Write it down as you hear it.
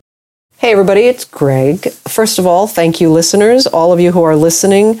Hey everybody, it's Greg. First of all, thank you listeners, all of you who are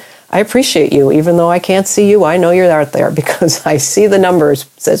listening. I appreciate you. Even though I can't see you, I know you're out there because I see the numbers.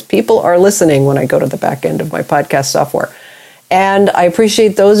 It says people are listening when I go to the back end of my podcast software. And I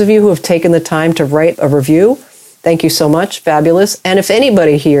appreciate those of you who have taken the time to write a review. Thank you so much. Fabulous. And if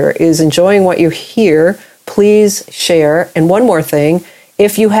anybody here is enjoying what you hear, please share. And one more thing,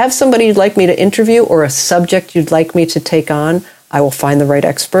 if you have somebody you'd like me to interview or a subject you'd like me to take on, I will find the right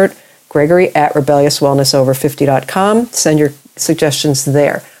expert. Gregory at rebelliouswellnessover50.com. Send your suggestions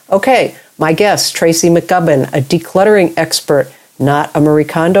there. Okay, my guest, Tracy McGubbin, a decluttering expert, not a Marie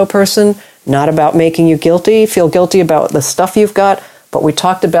Kondo person, not about making you feel guilty about the stuff you've got, but we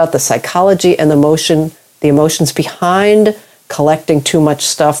talked about the psychology and the emotions behind collecting too much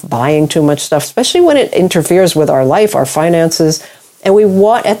stuff, buying too much stuff, especially when it interferes with our life, our finances. And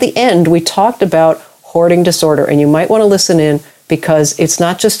at the end, we talked about hoarding disorder, and you might want to listen in because it's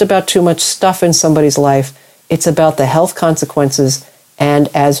not just about too much stuff in somebody's life, it's about the health consequences, and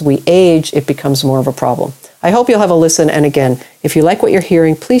as we age, it becomes more of a problem. I hope you'll have a listen, and again, if you like what you're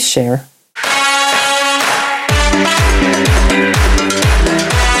hearing, please share.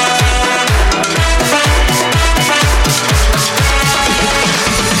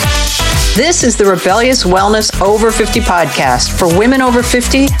 This is the Rebellious Wellness Over 50 podcast for women over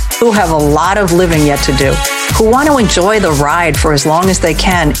 50 who have a lot of living yet to do, who want to enjoy the ride for as long as they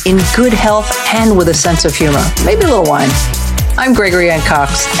can in good health and with a sense of humor, maybe a little wine. I'm Gregory Ann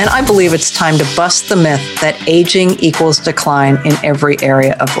Cox, and I believe it's time to bust the myth that aging equals decline in every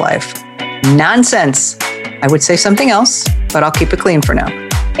area of life. Nonsense. I would say something else, but I'll keep it clean for now.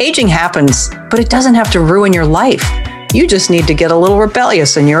 Aging happens, but it doesn't have to ruin your life. You just need to get a little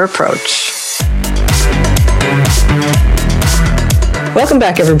rebellious in your approach. Welcome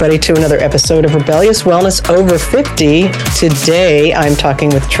back, everybody, to another episode of Rebellious Wellness Over 50. Today, I'm talking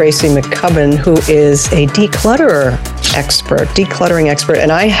with Tracy McGubbin, who is a decluttering expert,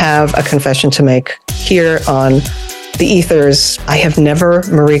 and I have a confession to make here on the ethers. I have never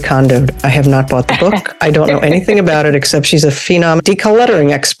Marie Kondo'd. I have not bought the book. I don't know anything about it except she's a phenom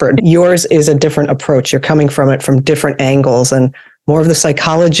decluttering expert. Yours is a different approach. You're coming from it from different angles and more of the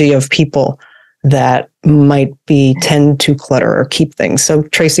psychology of people that might tend to clutter or keep things. So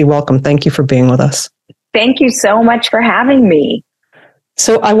Tracy, welcome. Thank you for being with us. Thank you so much for having me.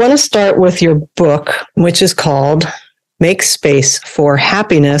 So I want to start with your book, which is called Make Space for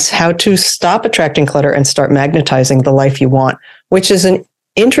Happiness, How to Stop Attracting Clutter and Start Magnetizing the Life You Want, which is an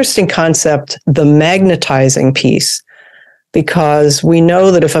interesting concept, the magnetizing piece, because we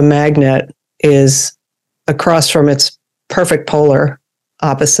know that if a magnet is across from its perfect polar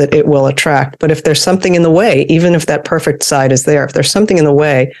opposite, it will attract. But if there's something in the way, even if that perfect side is there, if there's something in the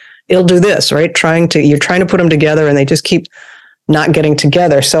way, it'll do this, right? You're trying to put them together and they just keep not getting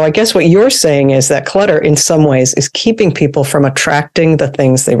together. So I guess what you're saying is that clutter in some ways is keeping people from attracting the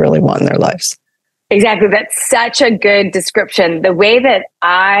things they really want in their lives. Exactly. That's such a good description. The way that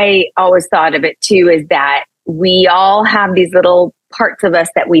I always thought of it too is that we all have these little parts of us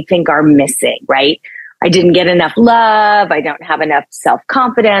that we think are missing, right? I didn't get enough love. I don't have enough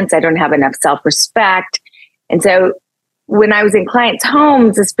self-confidence. I don't have enough self-respect. And so when I was in clients'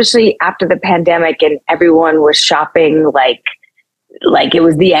 homes, especially after the pandemic and everyone was shopping like it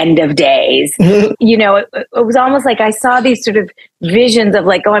was the end of days, you know, it was almost like I saw these sort of visions of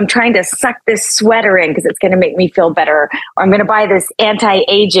like, oh, I'm trying to suck this sweater in because it's going to make me feel better. Or I'm going to buy this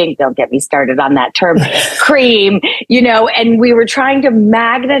anti-aging, don't get me started on that term, cream, you know, and we were trying to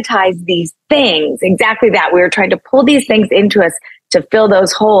magnetize these things. Exactly that. We were trying to pull these things into us to fill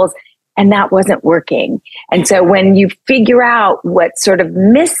those holes. And that wasn't working. And so when you figure out what's sort of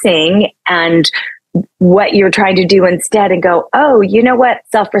missing and what you're trying to do instead and go, oh, you know what?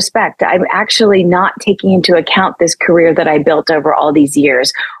 Self-respect. I'm actually not taking into account this career that I built over all these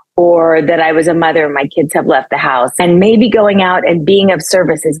years, or that I was a mother and my kids have left the house, and maybe going out and being of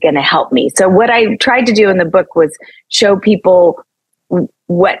service is going to help me. So what I tried to do in the book was show people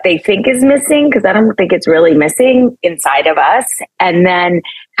what they think is missing, because I don't think it's really missing inside of us, and then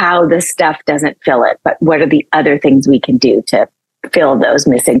how the stuff doesn't fill it, but what are the other things we can do to fill those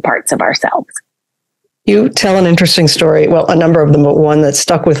missing parts of ourselves. You tell an interesting story. Well, a number of them, but one that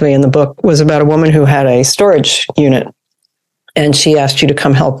stuck with me in the book was about a woman who had a storage unit, and she asked you to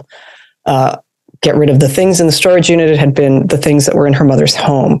come help get rid of the things in the storage unit. It had been the things that were in her mother's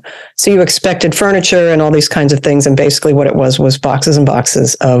home. So you expected furniture and all these kinds of things, and basically what it was boxes and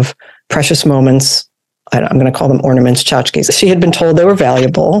boxes of precious moments. I'm going to call them ornaments, tchotchkes. She had been told they were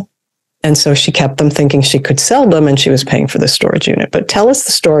valuable, and so she kept them thinking she could sell them, and she was paying for the storage unit. But tell us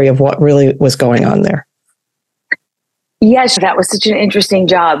the story of what really was going on there. Yes, that was such an interesting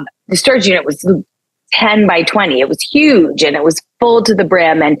job. the storage unit was 10 by 20. It was huge and it was full to the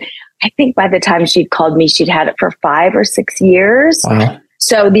brim. And I think by the time she'd called me, she'd had it for 5 or 6 years. Wow.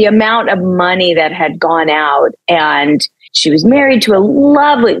 So the amount of money that had gone out, and she was married to a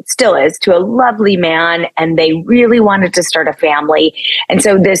lovely, still is, to a lovely man, and they really wanted to start a family. And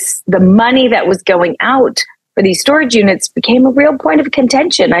so the money that was going out for these storage units became a real point of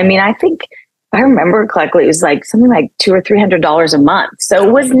contention. I mean, I think, if I remember correctly, it was like something like $200 or $300 a month. So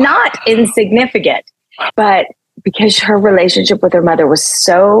it was not insignificant, but because her relationship with her mother was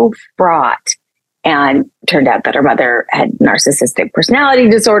so fraught, and turned out that her mother had narcissistic personality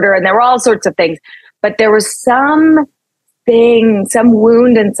disorder, and there were all sorts of things, but there was some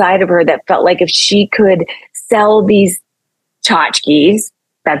wound inside of her that felt like if she could sell these tchotchkes,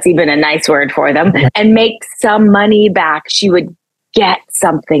 that's even a nice word for them, and make some money back, she would get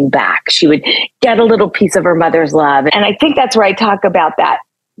something back. She would get a little piece of her mother's love. And I think that's where I talk about that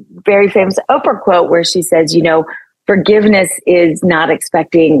very famous Oprah quote where she says, forgiveness is not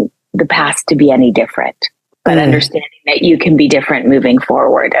expecting the past to be any different, but understanding that you can be different moving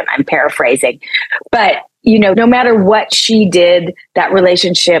forward. And I'm paraphrasing, but no matter what she did, that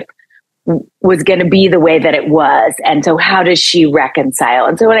relationship was going to be the way that it was. And so how does she reconcile?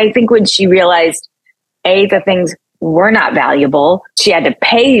 And so I think when she realized, the things were not valuable, she had to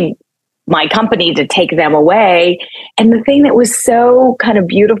pay my company to take them away. And the thing that was so kind of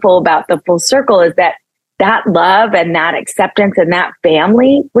beautiful about the full circle is that love and that acceptance and that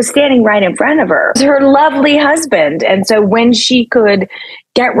family was standing right in front of her. It was her lovely husband. And so when she could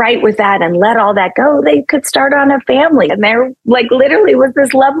get right with that and let all that go, they could start on a family. And there literally was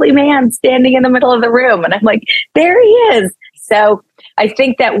this lovely man standing in the middle of the room. And I'm like, there he is. So I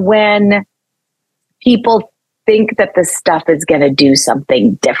think that when people think that this stuff is going to do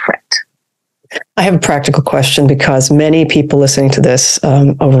something different. I have a practical question because many people listening to this,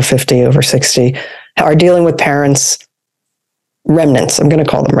 over 50, over 60, are dealing with parents, remnants. I'm going to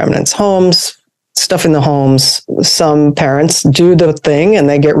call them remnants, homes, stuff in the homes. Some parents do the thing and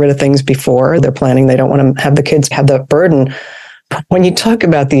they get rid of things before they're planning. They don't want to have the kids have that burden. But when you talk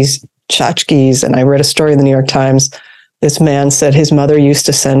about these tchotchkes, and I read a story in the New York Times, this man said his mother used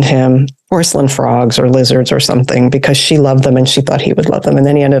to send him porcelain frogs or lizards or something because she loved them and she thought he would love them. And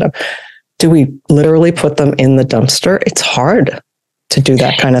then he ended up, do we literally put them in the dumpster? It's hard to do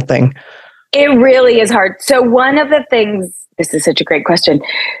that kind of thing. It really is hard. So one of the things, this is such a great question.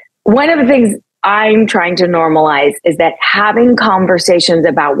 One of the things I'm trying to normalize is that having conversations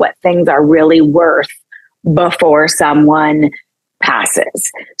about what things are really worth before someone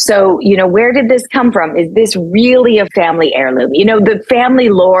passes. So, where did this come from? Is this really a family heirloom? The family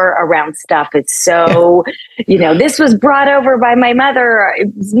lore around stuff is so, this was brought over by my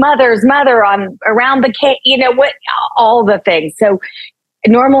mother's mother on around the cake, all the things. So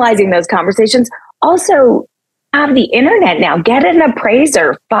normalizing those conversations. Also have the internet now, get an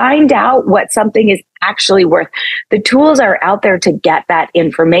appraiser, find out what something is actually worth. The tools are out there to get that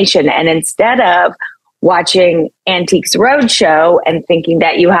information. And instead of watching Antiques Roadshow and thinking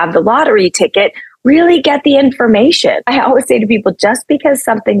that you have the lottery ticket, really get the information. I always say to people, just because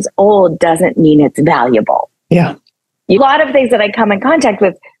something's old doesn't mean it's valuable. Yeah. A lot of things that I come in contact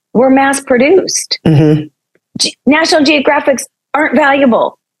with were mass produced. Mm-hmm. National Geographics aren't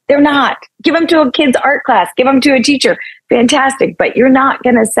valuable. They're not. Give them to a kid's art class. Give them to a teacher. Fantastic. But you're not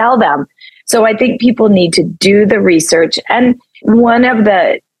going to sell them. So I think people need to do the research. And one of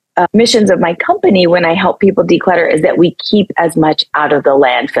the missions of my company when I help people declutter is that we keep as much out of the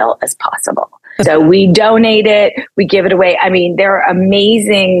landfill as possible. So we donate it. We give it away. I mean, there are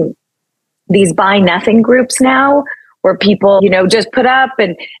amazing, these buy nothing groups now where people, just put up,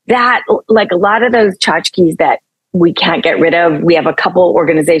 and that, like a lot of those tchotchkes that we can't get rid of. We have a couple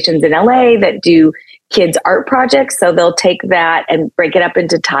organizations in LA that do kids art projects. So they'll take that and break it up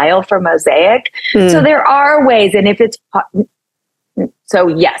into tile for mosaic. So there are ways. And if it's, so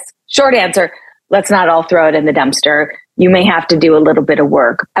yes, short answer, let's not all throw it in the dumpster. You may have to do a little bit of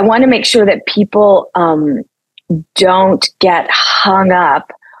work. I want to make sure that people don't get hung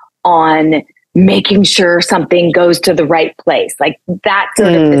up on making sure something goes to the right place. Like that's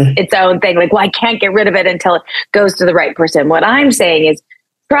sort of its own thing. Like, well, I can't get rid of it until it goes to the right person. What I'm saying is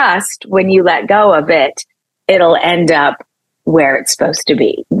trust when you let go of it, it'll end up where it's supposed to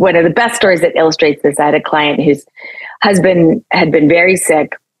be. One of the best stories that illustrates this, I had a client whose husband had been very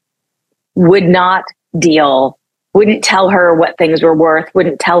sick, would not deal, wouldn't tell her what things were worth,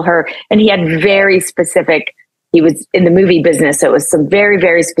 wouldn't tell her. And he had very specific, he was in the movie business. So it was some very,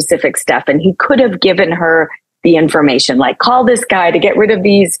 very specific stuff. And he could have given her the information, like call this guy to get rid of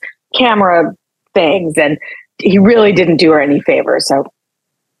these camera things. And he really didn't do her any favors. So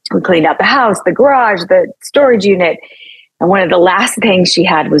We cleaned out the house, the garage, the storage unit. And one of the last things she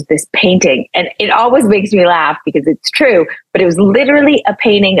had was this painting. And it always makes me laugh because it's true, but it was literally a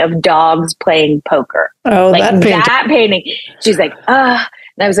painting of dogs playing poker. Oh, like that painting. That painting. She's like, ah.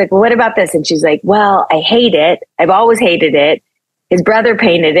 And I was like, well, what about this? And she's like, well, I hate it. I've always hated it. His brother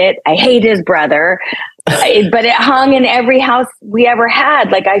painted it. I hate his brother. But it hung in every house we ever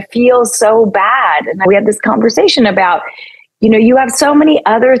had. Like, I feel so bad. And we had this conversation about, you have so many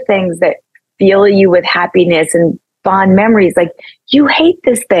other things that fill you with happiness and fond memories. Like, you hate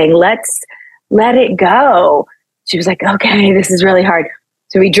this thing. Let's let it go. She was like, okay, this is really hard.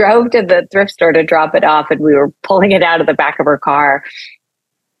 So we drove to the thrift store to drop it off, and we were pulling it out of the back of her car.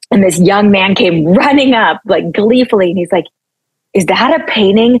 And this young man came running up, like, gleefully. And he's like, is that a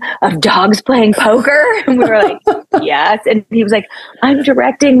painting of dogs playing poker? And we were like, yes. And he was like, I'm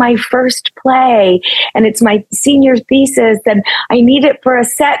directing my first play, and it's my senior thesis, and I need it for a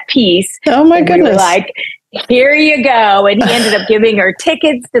set piece. Oh my goodness. We were like, here you go. And he ended up giving her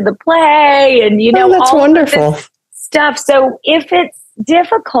tickets to the play, and that's all wonderful of this stuff. So if it's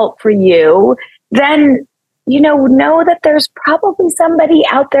difficult for you, then know that there's probably somebody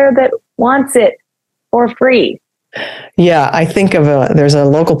out there that wants it for free. Yeah, I think there's a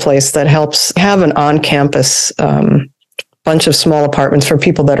local place that helps have an on-campus bunch of small apartments for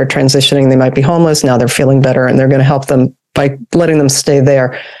people that are transitioning. They might be homeless. Now they're feeling better, and they're going to help them by letting them stay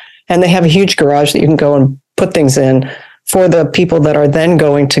there. And they have a huge garage that you can go and put things in for the people that are then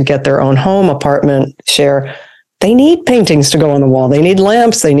going to get their own home apartment share. They need paintings to go on the wall. They need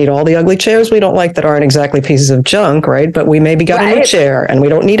lamps. They need all the ugly chairs we don't like that aren't exactly pieces of junk, right? But we maybe got a new chair, and we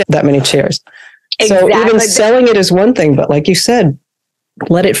don't need that many chairs. Exactly. So even selling it is one thing, but like you said,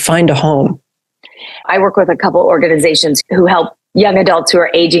 let it find a home. I work with a couple organizations who help young adults who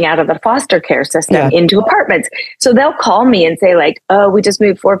are aging out of the foster care system into apartments. So they'll call me and say, like, oh, we just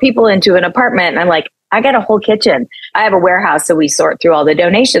moved 4 people into an apartment. And I'm like, I got a whole kitchen. I have a warehouse, so we sort through all the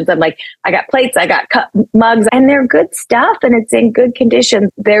donations. I'm like, I got plates, I got mugs, and they're good stuff, and it's in good condition.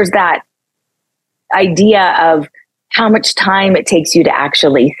 There's that idea of how much time it takes you to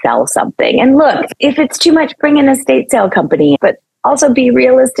actually sell something. And look, if it's too much, bring in a estate sale company, but also be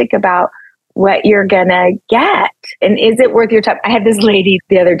realistic about what you're gonna get. And is it worth your time? I had this lady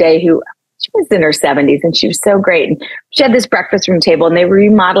the other day who, she was in her 70s, and she was so great. And she had this breakfast room table, and they were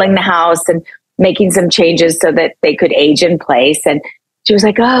remodeling the house and making some changes so that they could age in place. And she was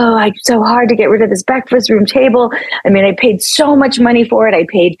like, oh, it's so hard to get rid of this breakfast room table. I mean, I paid so much money for it.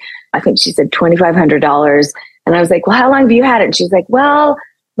 I think she said $2,500. And I was like, well, how long have you had it? And she's like, well,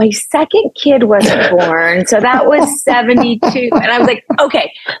 my second kid wasn't born. So that was 72. And I was like,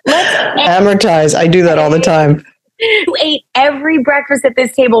 okay, let's amortize. I do that all the time. You ate every breakfast at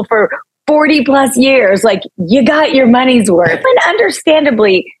this table for 40 plus years. Like, you got your money's worth. And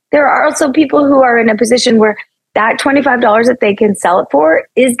understandably, there are also people who are in a position where that $25 that they can sell it for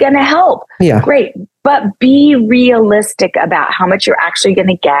is going to help. Yeah. Great. But be realistic about how much you're actually going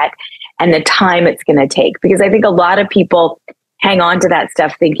to get and the time it's going to take. Because I think a lot of people hang on to that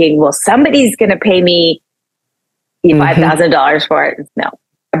stuff thinking, well, somebody's going to pay me $5,000 for it. No.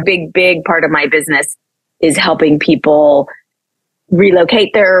 A big part of my business is helping people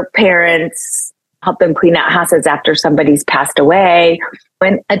relocate their parents, help them clean out houses after somebody's passed away.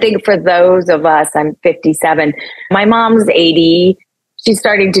 And I think for those of us, I'm 57, my mom's 80. She's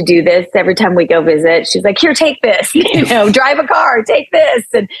starting to do this every time we go visit. She's like, here, take this, drive a car, take this.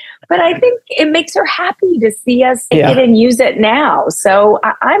 But I think it makes her happy to see us take it and use it now. So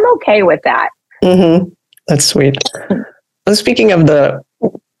I'm okay with that. Mm-hmm. That's sweet. Well, speaking of the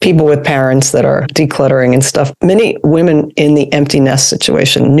people with parents that are decluttering and stuff, many women in the empty nest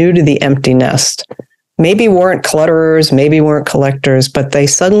situation, new to the empty nest, maybe weren't clutterers, maybe weren't collectors, but they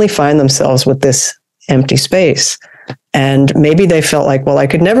suddenly find themselves with this empty space. And maybe they felt like, well, I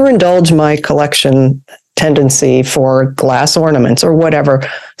could never indulge my collection tendency for glass ornaments or whatever.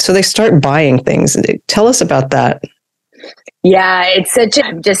 So they start buying things. Tell us about that. Yeah,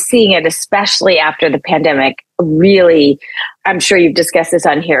 I'm just seeing it, especially after the pandemic. Really, I'm sure you've discussed this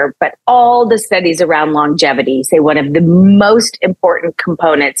on here, but all the studies around longevity say one of the most important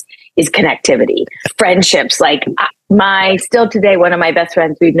components is connectivity. Friendships, like still today, one of my best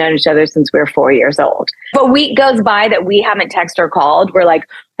friends, we've known each other since we were 4 years old. But a week goes by that we haven't texted or called. We're like,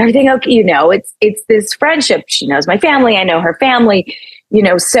 everything okay? It's this friendship. She knows my family. I know her family,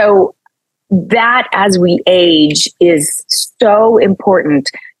 so that as we age is so important.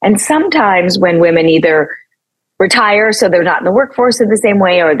 And sometimes when women either retire, so they're not in the workforce in the same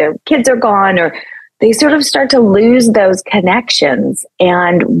way, or their kids are gone, or they sort of start to lose those connections.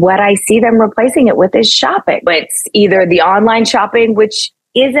 And what I see them replacing it with is shopping. It's either the online shopping, which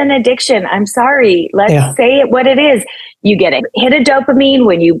is an addiction. I'm sorry. Let's say it what it is. You get a hit of dopamine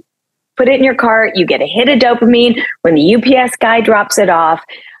when you put it in your cart. You get a hit of dopamine when the UPS guy drops it off.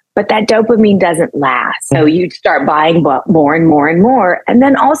 But that dopamine doesn't last. So you start buying more and more and more. And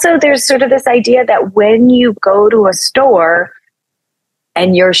then also there's sort of this idea that when you go to a store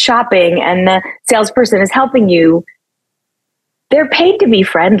and you're shopping and the salesperson is helping you, they're paid to be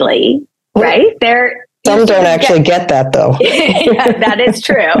friendly, right? Some don't actually get that though. Yeah, that is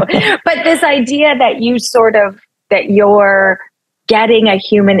true. But this idea that you're getting a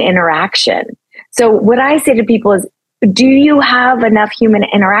human interaction. So what I say to people is, do you have enough human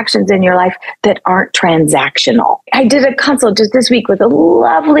interactions in your life that aren't transactional? I did a consult just this week with a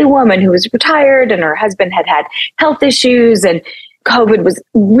lovely woman who was retired and her husband had health issues and COVID was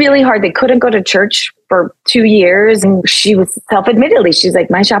really hard. They couldn't go to church for 2 years. And she was self-admittedly, she's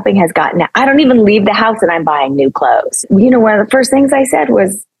like, my shopping has gotten, I don't even leave the house and I'm buying new clothes. One of the first things I said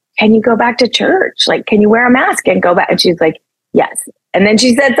was, can you go back to church? Like, can you wear a mask and go back? And she's like, yes. And then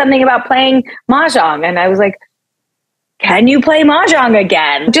she said something about playing Mahjong. And I was like, can you play Mahjong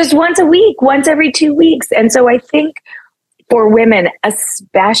again? Just once a week, once every 2 weeks. And so I think for women,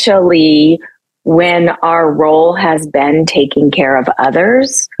 especially when our role has been taking care of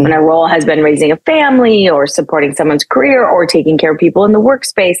others, when our role has been raising a family or supporting someone's career or taking care of people in the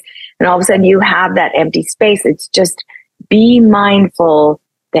workspace, and all of a sudden you have that empty space, it's just be mindful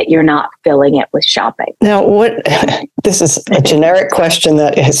that you're not filling it with shopping. Now, this is a generic question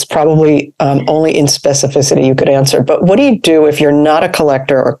that is probably only in specificity you could answer, but what do you do if you're not a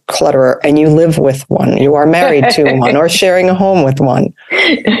collector or clutterer and you live with one, you are married to one or sharing a home with one?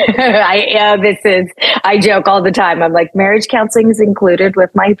 I joke all the time. I'm like, marriage counseling is included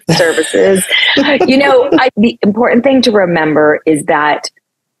with my services. The important thing to remember is that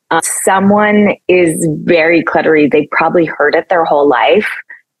someone is very cluttery. They probably heard it their whole life.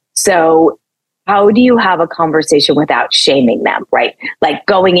 So how do you have a conversation without shaming them, right? Like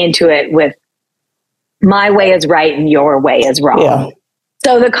going into it with my way is right and your way is wrong. Yeah.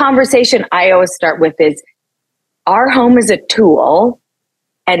 So the conversation I always start with is, our home is a tool,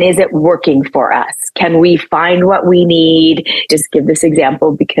 and is it working for us? Can we find what we need? Just give this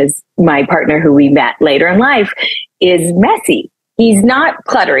example because my partner who we met later in life is messy. He's not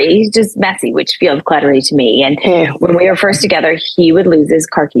cluttery. He's just messy, which feels cluttery to me. And when we were first together, he would lose his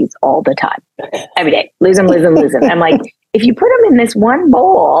car keys all the time, every day. Lose them. I'm like, if you put them in this one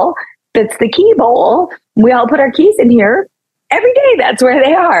bowl, that's the key bowl, we all put our keys in here every day. That's where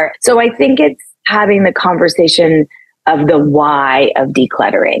they are. So I think it's having the conversation of the why of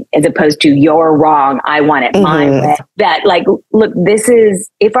decluttering, as opposed to you're wrong, I want it my way. That like, look,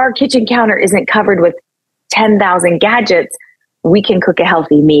 if our kitchen counter isn't covered with 10,000 gadgets, we can cook a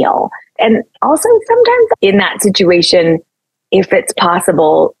healthy meal. And also sometimes in that situation, if it's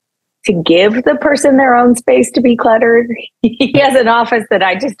possible to give the person their own space to be cluttered. He has an office that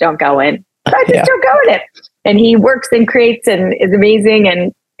I just don't go in. I just don't go in it. And he works and creates and is amazing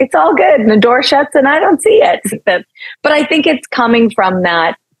and it's all good. And the door shuts and I don't see it. But I think it's coming from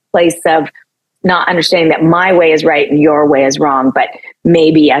that place of not understanding that my way is right and your way is wrong. But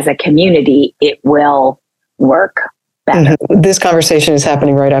maybe as a community, it will work better. This conversation is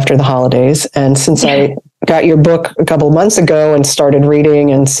happening right after the holidays. And since I got your book a couple of months ago and started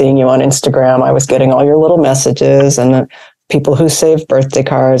reading and seeing you on Instagram, I was getting all your little messages and the people who save birthday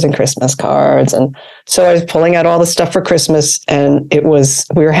cards and Christmas cards. And so I was pulling out all the stuff for Christmas, and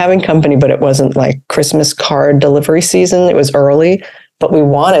we were having company, but it wasn't like Christmas card delivery season. It was early, but we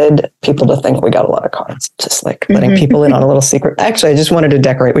wanted people to think we got a lot of cards, just like letting people in on a little secret. Actually, I just wanted to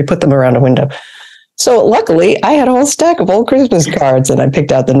decorate. We put them around a window. So luckily I had a whole stack of old Christmas cards and I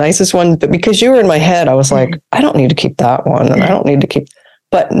picked out the nicest one, but because you were in my head, I was like, I don't need to keep that one. And I don't need to keep,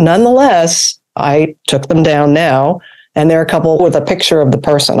 but nonetheless, I took them down now. And there are a couple with a picture of the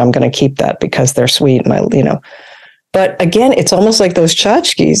person. I'm going to keep that because they're sweet. But again, it's almost like those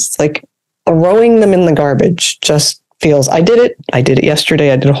tchotchkes, like throwing them in the garbage just feels, I did it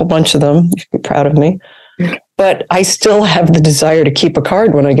yesterday. I did a whole bunch of them. You should be proud of me. But I still have the desire to keep a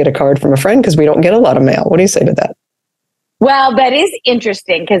card when I get a card from a friend because we don't get a lot of mail. What do you say to that? Well, that is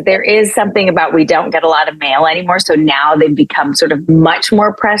interesting because there is something about we don't get a lot of mail anymore. So now they've become sort of much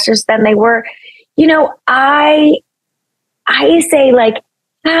more precious than they were. I say, like,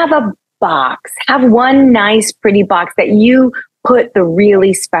 have a box, have one nice, pretty box that you put the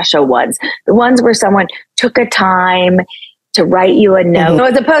really special ones, the ones where someone took a time to write you a note,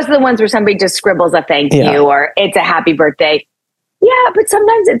 as opposed to the ones where somebody just scribbles a thank you or it's a happy birthday. Yeah, but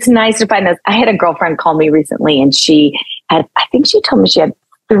sometimes it's nice to find those. I had a girlfriend call me recently and she told me she had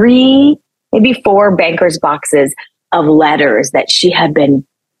 3, maybe 4 Bankers boxes of letters that she had been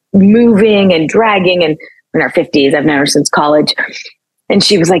moving and dragging, and in her 50s. I've known her since college. And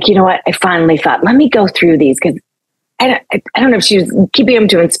she was like, you know what? I finally thought, let me go through these, because I don't know if she was keeping them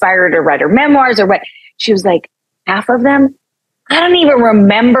to inspire her to write her memoirs or what. She was like, half of them, I don't even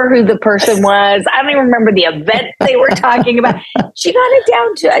remember who the person was. I don't even remember the event they were talking about. She got it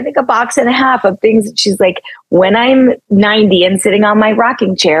down to, I think, a box and a half of things. She's like, when I'm 90 and sitting on my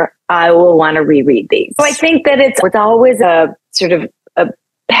rocking chair, I will want to reread these. So I think that it's always a sort of a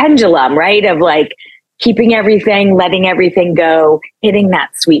pendulum, right? Of like keeping everything, letting everything go, hitting that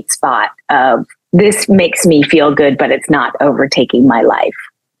sweet spot of, this makes me feel good, but it's not overtaking my life.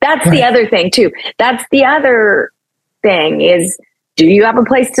 That's right. The other thing too. That's the other thing is, do you have a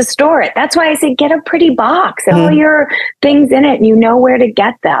place to store it? That's why I say get a pretty box and all your things in it, and you know where to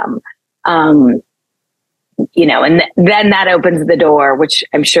get them. You know, and then that opens the door, which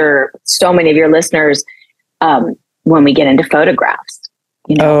I'm sure so many of your listeners, when we get into photographs.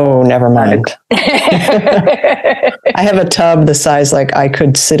 You know, oh, never mind. I have a tub the size like I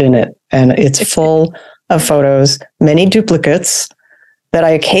could sit in it, and it's full of photos, many duplicates that I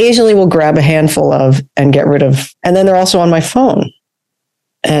occasionally will grab a handful of and get rid of. And then they're also on my phone.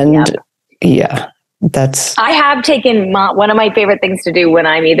 And I have taken one of my favorite things to do when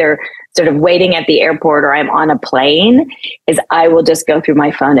I'm either sort of waiting at the airport or I'm on a plane is I will just go through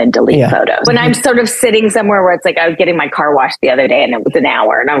my phone and delete photos. When I'm sort of sitting somewhere where it's like, I was getting my car washed the other day and it was an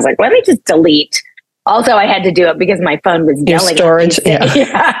hour and I was like, let me just delete. Also, I had to do it because my phone was yelling. Storage. Yeah,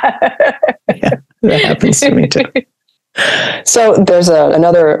 that happens to me too. So there's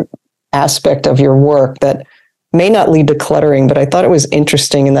another aspect of your work that may not lead to cluttering, but I thought it was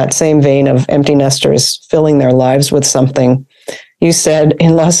interesting in that same vein of empty nesters filling their lives with something. You said,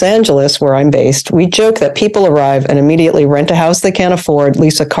 in Los Angeles, where I'm based, we joke that people arrive and immediately rent a house they can't afford,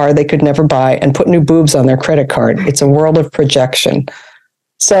 lease a car they could never buy, and put new boobs on their credit card. It's a world of projection.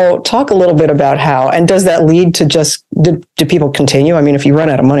 So talk a little bit about how, and does that lead to just, do people continue? I mean, if you run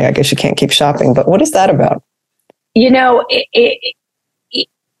out of money, I guess you can't keep shopping, but what is that about? You know,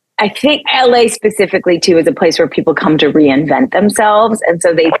 I think LA specifically too is a place where people come to reinvent themselves. And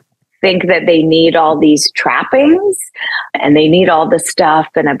so they think that they need all these trappings and they need all this stuff.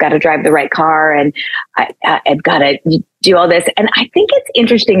 And I've got to drive the right car and I've got to do all this. And I think it's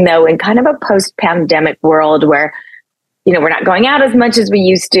interesting though, in kind of a post-pandemic world where, you know, we're not going out as much as we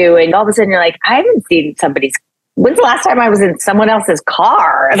used to. And all of a sudden you're like, I haven't seen when's the last time I was in someone else's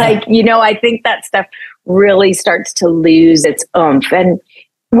car? Like, you know, I think that stuff really starts to lose its oomph. And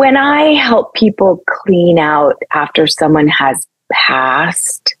when I help people clean out after someone has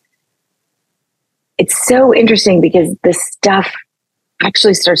passed, it's so interesting because the stuff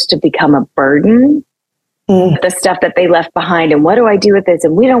actually starts to become a burden. The stuff that they left behind, and what do I do with this?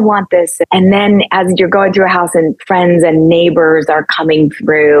 And we don't want this. And then as you're going through a house and friends and neighbors are coming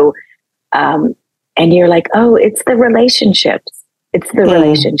through, and you're like, oh, it's the relationships. It's the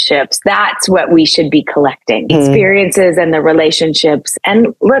relationships. That's what we should be collecting. Experiences and the relationships.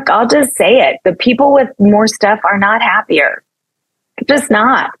 And look, I'll just say it. The people with more stuff are not happier. Just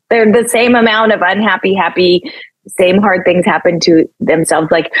not. They're the same amount of unhappy, happy, same hard things happen to themselves.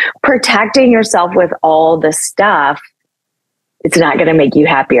 Like protecting yourself with all the stuff, it's not going to make you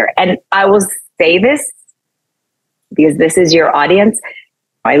happier. And I will say this because this is your audience.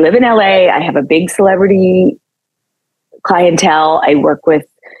 I live in LA. I have a big celebrity clientele. I work with,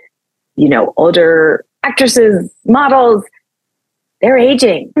 you know, older actresses, models. They're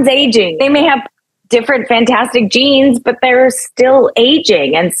aging. It's aging. They may have different fantastic genes, but they're still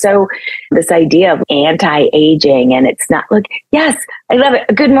aging. And so this idea of anti-aging, and it's not, look, yes, I love it.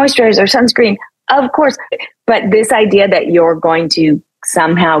 A good moisturizer, sunscreen, of course. But this idea that you're going to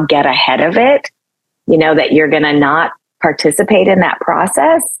somehow get ahead of it, you know, that you're going to not participate in that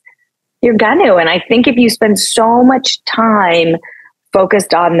process, you're going to. And I think if you spend so much time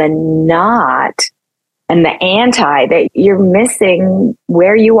focused on the not and the anti, that you're missing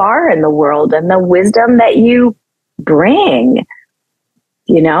where you are in the world and the wisdom that you bring.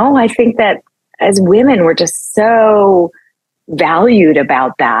 You know, I think that as women, we're just so valued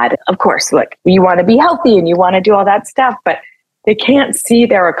about that. Of course, look, you want to be healthy and you want to do all that stuff, but they can't see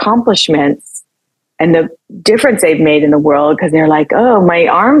their accomplishments and the difference they've made in the world because they're like, oh, my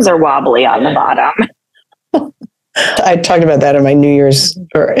arms are wobbly on the bottom. I talked about that in my New Year's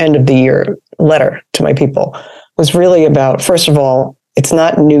or end of the year letter to my people. It was really about, first of all, it's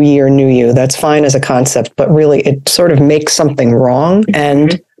not new year, new you. That's fine as a concept, but really it sort of makes something wrong.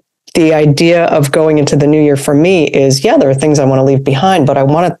 And the idea of going into the new year for me is, yeah, there are things I want to leave behind, but I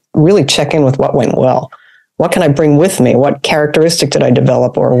want to really check in with what went well. What can I bring with me? What characteristic did I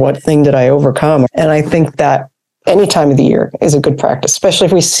develop or what thing did I overcome? And I think that any time of the year is a good practice, especially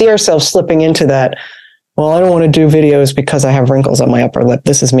if we see ourselves slipping into that. Well, I don't want to do videos because I have wrinkles on my upper lip.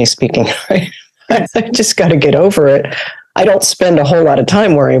 This is me speaking, right? I just got to get over it. I don't spend a whole lot of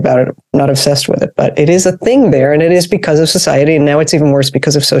time worrying about it. I'm not obsessed with it, but it is a thing there, and it is because of society. And now it's even worse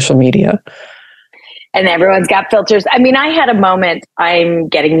because of social media. And everyone's got filters. I mean, I had a moment. I'm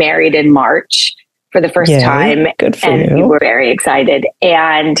getting married in March for the first time. Good for and you. We were very excited.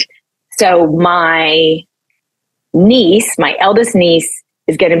 And so my niece, my eldest niece,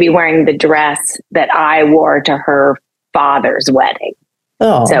 is going to be wearing the dress that I wore to her father's wedding.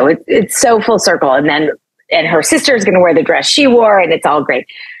 Oh. So it's so full circle. And her sister is going to wear the dress she wore, and it's all great.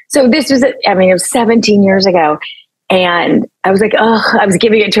 So this was, it was 17 years ago. And I was like, I was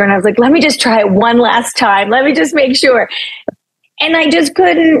giving it to her, and I was like, let me just try it one last time. Let me just make sure. And I just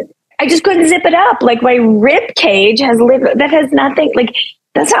couldn't zip it up. Like, my rib cage that has nothing, like,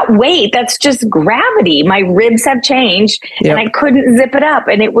 that's not weight. That's just gravity. My ribs have changed, and I couldn't zip it up.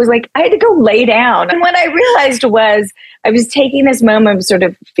 And it was like, I had to go lay down. And what I realized was I was taking this moment of sort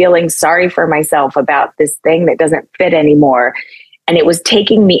of feeling sorry for myself about this thing that doesn't fit anymore. And it was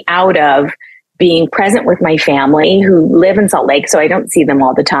taking me out of being present with my family who live in Salt Lake, so I don't see them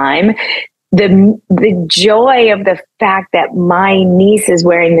all the time. The joy of the fact that my niece is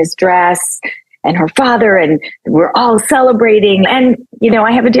wearing this dress and her father, and we're all celebrating. And,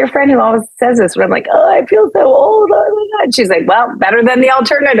 I have a dear friend who always says this, where I'm like, I feel so old. And she's like, well, better than the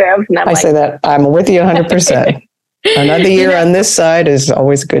alternative. And I say that. I'm with you 100%. Another year on this side is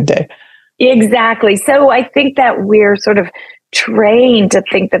always a good day. Exactly. So I think that we're sort of trained to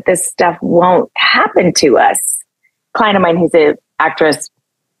think that this stuff won't happen to us. A client of mine who's an actress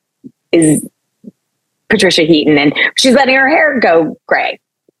is Patricia Heaton, and she's letting her hair go gray.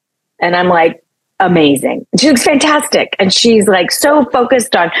 And I'm like, amazing. She looks fantastic. And she's like so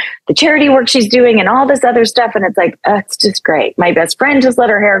focused on the charity work she's doing and all this other stuff. And it's like, it's just great. My best friend just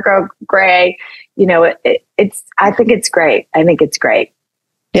let her hair go gray. I think it's great. I think it's great.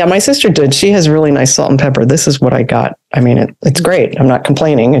 Yeah, my sister did. She has really nice salt and pepper. This is what I got. I mean, it's great. I'm not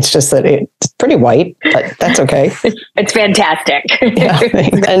complaining. It's just that it's pretty white, but that's okay. It's fantastic. Yeah.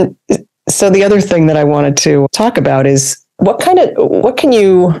 And so the other thing that I wanted to talk about is what can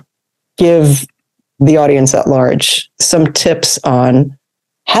you give the audience at large some tips on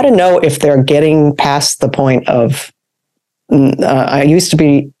how to know if they're getting past the point of, I used to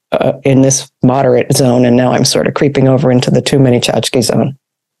be in this moderate zone, and now I'm sort of creeping over into the too many tchotchke zone.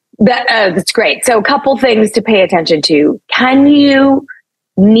 That's great. So a couple things to pay attention to. Can you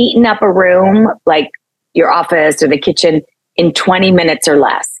neaten up a room, like your office or the kitchen, in 20 minutes or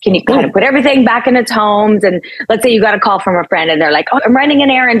less? Can you kind of put everything back in its homes? And let's say you got a call from a friend and they're like, I'm running an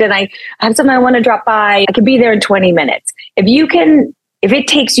errand and I have something I want to drop by. I could be there in 20 minutes. If it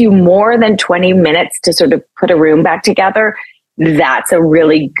takes you more than 20 minutes to sort of put a room back together, that's a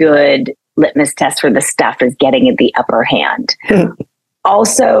really good litmus test for the stuff is getting the upper hand.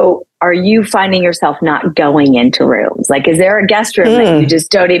 Also, are you finding yourself not going into rooms? Like, is there a guest room that you just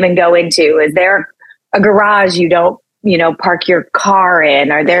don't even go into? Is there a garage you don't, park your car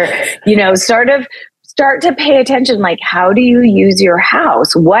in? Are there, start to pay attention. Like, how do you use your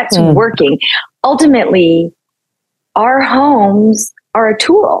house? What's working? Ultimately, our homes are a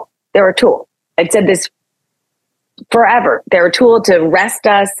tool. They're a tool. I've said this forever. They're a tool to rest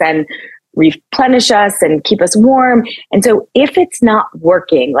us and replenish us and keep us warm. And so if it's not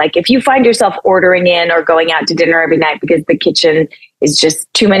working, like if you find yourself ordering in or going out to dinner every night because the kitchen is just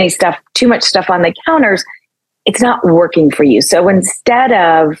too much stuff on the counters, it's not working for you. So instead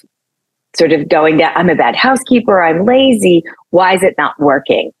of sort of going down, I'm a bad housekeeper, I'm lazy, why is it not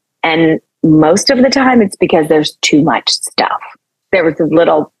working? And most of the time it's because there's too much stuff. There was a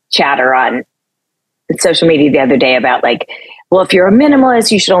little chatter on social media the other day about like, well, if you're a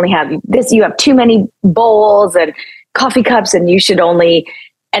minimalist, you should only have this, you have too many bowls and coffee cups, and you should only,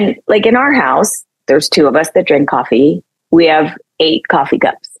 and like in our house, there's 2 of us that drink coffee. We have 8 coffee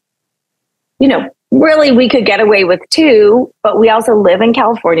cups. Really we could get away with 2, but we also live in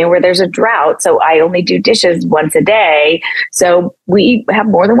California where there's a drought. So I only do dishes once a day. So we have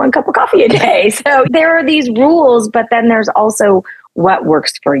more than 1 cup of coffee a day. So there are these rules, but then there's also what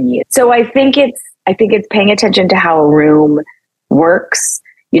works for you. So I think it's paying attention to how a room works.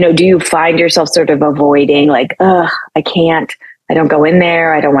 Do you find yourself sort of avoiding like, I don't go in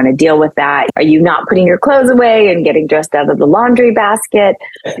there. I don't want to deal with that. Are you not putting your clothes away and getting dressed out of the laundry basket?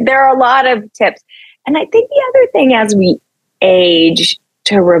 There are a lot of tips. And I think the other thing as we age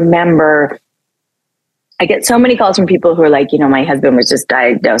to remember, I get so many calls from people who are like, my husband was just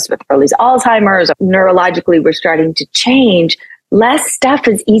diagnosed with early Alzheimer's. Neurologically, we're starting to change. less stuff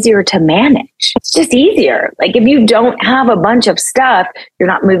is easier to manage. It's just easier. Like if you don't have a bunch of stuff, you're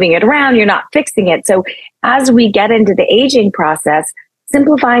not moving it around, you're not fixing it. So as we get into the aging process,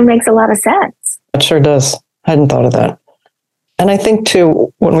 simplifying makes a lot of sense. It sure does. I hadn't thought of that. And I think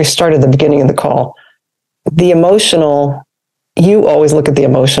too, when we started the beginning of the call, the emotional, you always look at the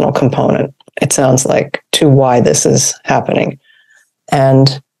emotional component, it sounds like, to why this is happening.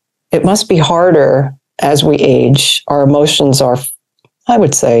 And it must be harder as we age. Our emotions are, I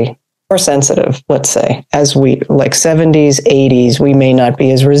would say, more sensitive, let's say. As we, like 70s, 80s, we may not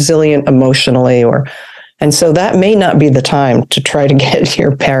be as resilient emotionally, and so that may not be the time to try to get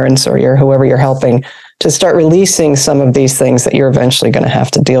your parents or your whoever you're helping to start releasing some of these things that you're eventually going to have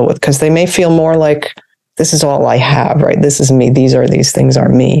to deal with, because they may feel more like, this is all I have, right? This is me. These things are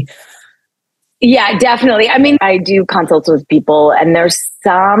me. Yeah, definitely. I mean, I do consults with people, and there's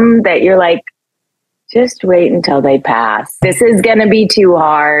some that you're like, just wait until they pass. This is going to be too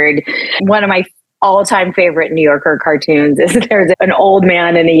hard. One of my all-time favorite New Yorker cartoons is there's an old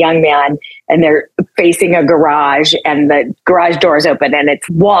man and a young man, and they're facing a garage, and the garage doors open, and it's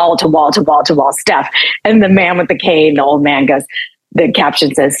wall to wall to wall to wall stuff. And the man with the cane, the old man goes, the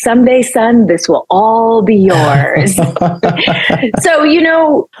caption says, "Someday, son, this will all be yours." So,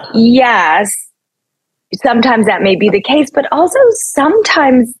 yes, sometimes that may be the case, but also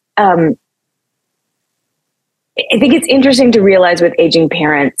sometimes I think it's interesting to realize with aging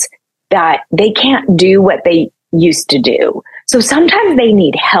parents that they can't do what they used to do. So sometimes they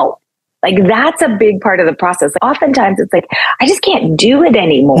need help. Like that's a big part of the process. Oftentimes it's like, I just can't do it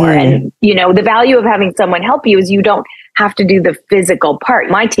anymore. And, the value of having someone help you is you don't have to do the physical part.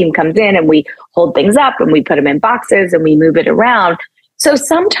 My team comes in and we hold things up and we put them in boxes and we move it around. So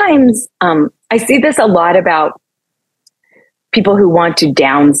sometimes I see this a lot about people who want to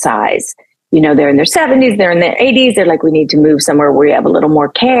downsize. They're in their 70s, they're in their 80s. They're like, we need to move somewhere where we have a little more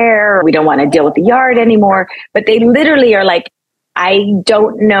care. We don't want to deal with the yard anymore. But they literally are like, I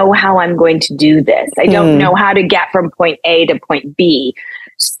don't know how I'm going to do this. I don't know how to get from point A to point B.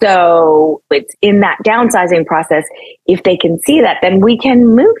 So it's in that downsizing process. If they can see that, then we can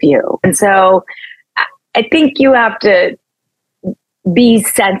move you. And so I think you have to be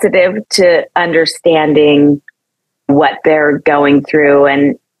sensitive to understanding what they're going through.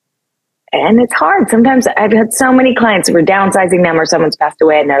 And it's hard. Sometimes I've had so many clients who were downsizing them or someone's passed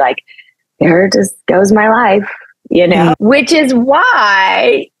away and they're like, there just goes my life, which is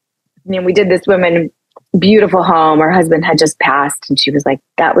why, we did this woman, beautiful home. Her husband had just passed and she was like,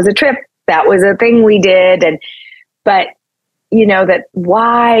 that was a trip. That was a thing we did. But that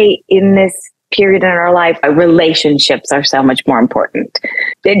why in this period in our life, relationships are so much more important.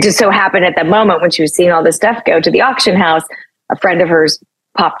 It just so happened at the moment when she was seeing all this stuff go to the auction house, a friend of hers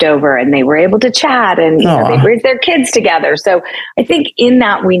popped over and they were able to chat and they raised their kids together. So I think in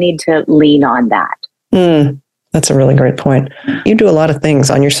that we need to lean on that. That's a really great point. You do a lot of things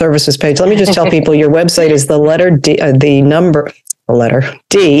on your services page. Let me just tell people your website is the letter D,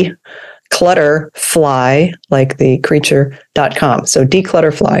 Declutterfly, like the creature.com. So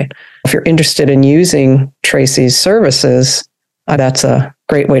Declutterfly. If you're interested in using Tracy's services, that's a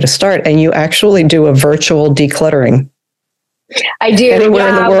great way to start. And you actually do a virtual decluttering. I do. Anywhere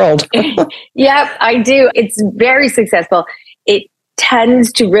in the world. Yep, I do. It's very successful. It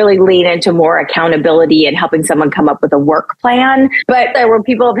tends to really lean into more accountability and helping someone come up with a work plan. But there were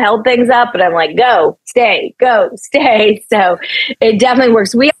people who have held things up and I'm like, go, stay. So it definitely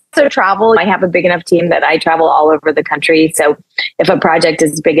works. We also travel. I have a big enough team that I travel all over the country. So if a project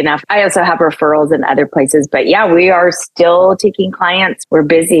is big enough, I also have referrals in other places. But yeah, we are still taking clients. We're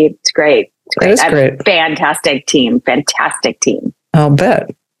busy. It's great. It is great. Fantastic team. I'll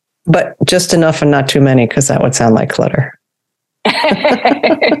bet. But just enough and not too many, because that would sound like clutter. Yeah.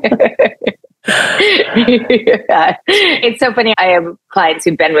 It's so funny. I have clients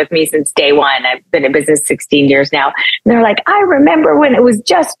who've been with me since day one. I've been in business 16 years now. And they're like, I remember when it was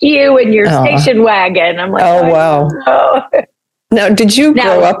just you and your station wagon. I'm like, oh, wow. Now, did you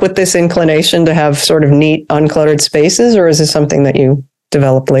grow up with this inclination to have sort of neat, uncluttered spaces, or is this something that you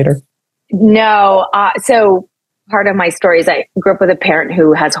developed later? No. So part of my story is I grew up with a parent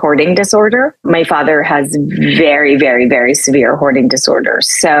who has hoarding disorder. My father has very, very, very severe hoarding disorder.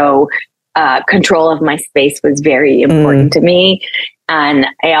 So control of my space was very important to me. And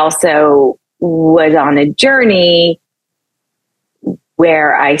I also was on a journey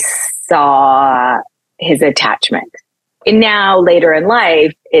where I saw his attachment. And now later in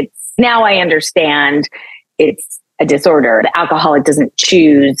life, now I understand it's a disorder. The alcoholic doesn't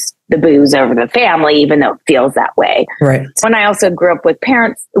choose the booze over the family, even though it feels that way. Right. When I also grew up with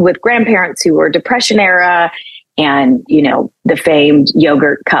grandparents who were Depression era, and, the famed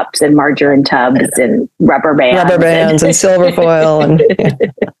yogurt cups and margarine tubs and rubber bands and silver foil. And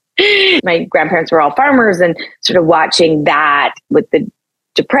my grandparents were all farmers, and sort of watching that with the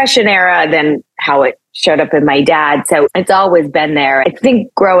Depression era, then how it showed up in my dad. So it's always been there. I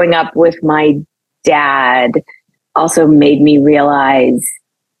think growing up with my dad also made me realize,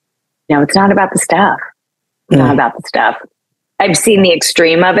 it's not about the stuff. It's not about the stuff. I've seen the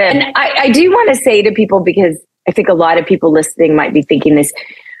extreme of it. And I do want to say to people, because I think a lot of people listening might be thinking this,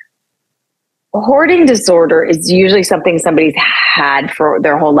 hoarding disorder is usually something somebody's had for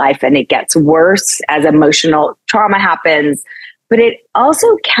their whole life, and it gets worse as emotional trauma happens. But it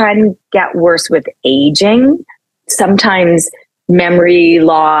also can get worse with aging. Sometimes memory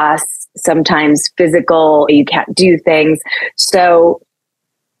loss, sometimes physical, you can't do things. So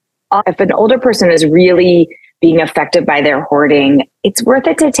if an older person is really being affected by their hoarding, it's worth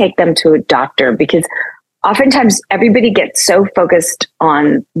it to take them to a doctor, because oftentimes everybody gets so focused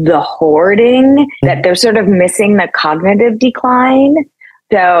on the hoarding that they're sort of missing the cognitive decline.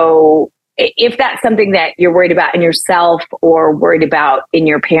 So if that's something that you're worried about in yourself or worried about in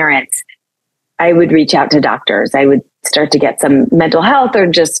your parents, I would reach out to doctors. I would start to get some mental health, or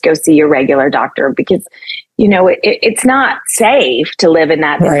just go see your regular doctor, because, it's not safe to live in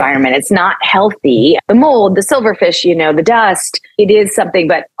that environment. It's not healthy. The mold, the silverfish, the dust, it is something,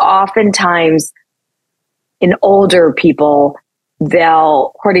 but oftentimes in older people,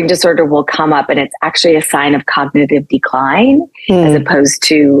 hoarding disorder will come up, and it's actually a sign of cognitive decline as opposed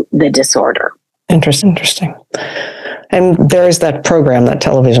to the disorder. Interesting. And there is that program, that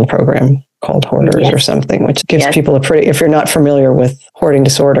television program called Hoarders or something, which gives people if you're not familiar with hoarding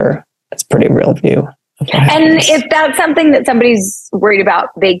disorder, it's a pretty real view. And if that's something that somebody's worried about,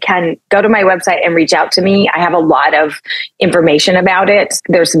 they can go to my website and reach out to me. I have a lot of information about it.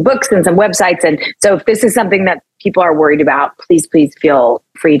 There's some books and some websites. And so if this is something that people are worried about, please feel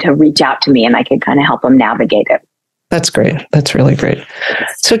free to reach out to me, and I can kind of help them navigate it. That's great. That's really great.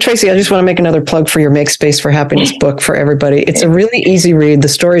 So Tracy, I just want to make another plug for your Make Space for Happiness book for everybody. It's a really easy read. The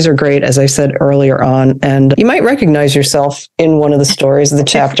stories are great, as I said earlier on. And you might recognize yourself in one of the stories, the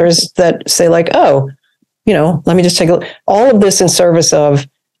chapters that say like, oh, let me just take a look. All of this in service of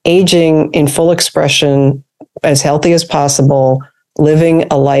aging in full expression, as healthy as possible, living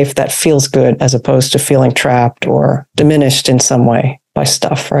a life that feels good, as opposed to feeling trapped or diminished in some way by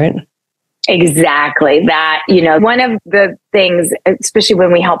stuff, right? Exactly. That, one of the things, especially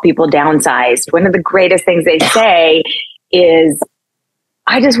when we help people downsize, one of the greatest things they say is,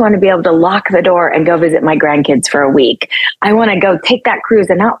 I just want to be able to lock the door and go visit my grandkids for a week. I want to go take that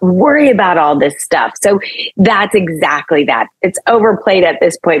cruise and not worry about all this stuff. So that's exactly that. It's overplayed at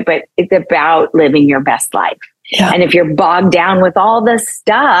this point, but it's about living your best life. Yeah. And if you're bogged down with all this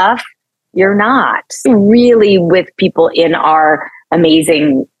stuff, you're not really with people in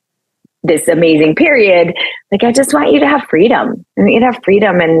this amazing period. Like, I just want you to have freedom. I want you to have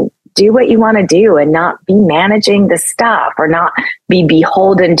freedom and do what you want to do, and not be managing the stuff, or not be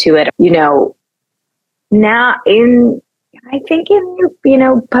beholden to it. Now I think in,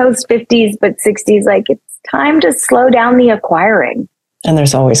 post 50s, but 60s, like, it's time to slow down the acquiring. And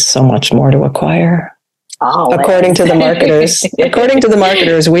there's always so much more to acquire. According to the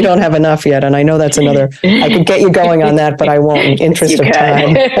marketers, we don't have enough yet. And I know that's I could get you going on that, but I won't in interest of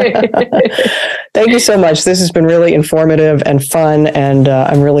time. Thank you so much. This has been really informative and fun. And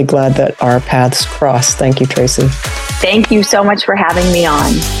I'm really glad that our paths cross. Thank you, Tracy. Thank you so much for having me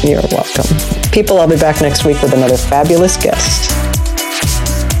on. You're welcome. People, I'll be back next week with another fabulous guest.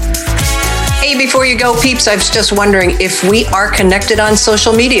 Hey, before you go, peeps, I was just wondering if we are connected on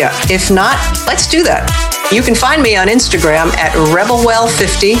social media. If not, let's do that. You can find me on Instagram at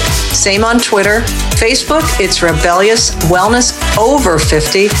RebelWell50, same on Twitter. Facebook, it's Rebellious Wellness Over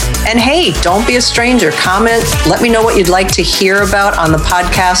 50. And hey, don't be a stranger. Comment, let me know what you'd like to hear about on the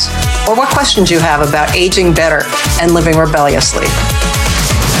podcast, or what questions you have about aging better and living rebelliously.